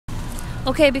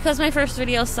Okay, because my first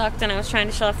video sucked and I was trying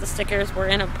to show off the stickers, we're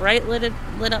in a bright lit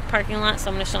up parking lot,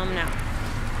 so I'm going to show them now.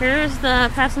 Here's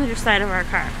the passenger side of our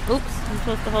car. Oops, I'm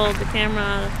supposed to hold the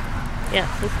camera. Yeah,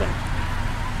 this way.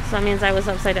 So that means I was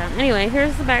upside down. Anyway,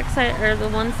 here's the back side, or the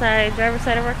one side, driver's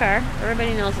side of our car.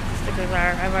 Everybody knows what the stickers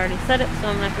are. I've already said it, so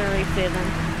I'm not going to re-say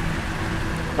them.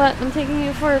 But I'm taking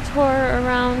you for a tour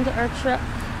around our truck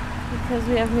because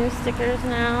we have new stickers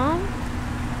now.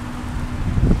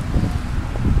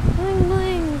 Bling,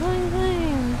 bling, bling,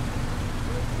 bling.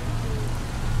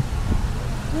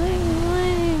 Bling,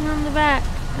 bling on the back.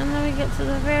 And then we get to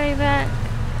the very back.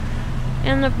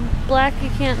 And the black you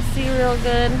can't see real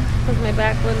good because my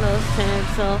back window's tinted.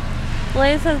 So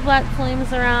Blaze has black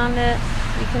flames around it.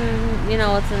 You can, you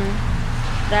know what's in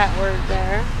that word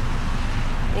there.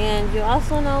 And you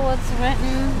also know what's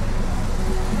written.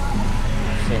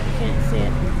 Shit, you can't see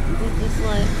it with this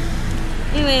light.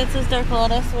 Anyway, it says Dark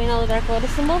Lotus, so we know the Dark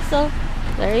Lotus symbol. So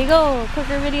there you go,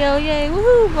 quicker video, yay,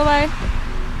 woohoo, bye bye.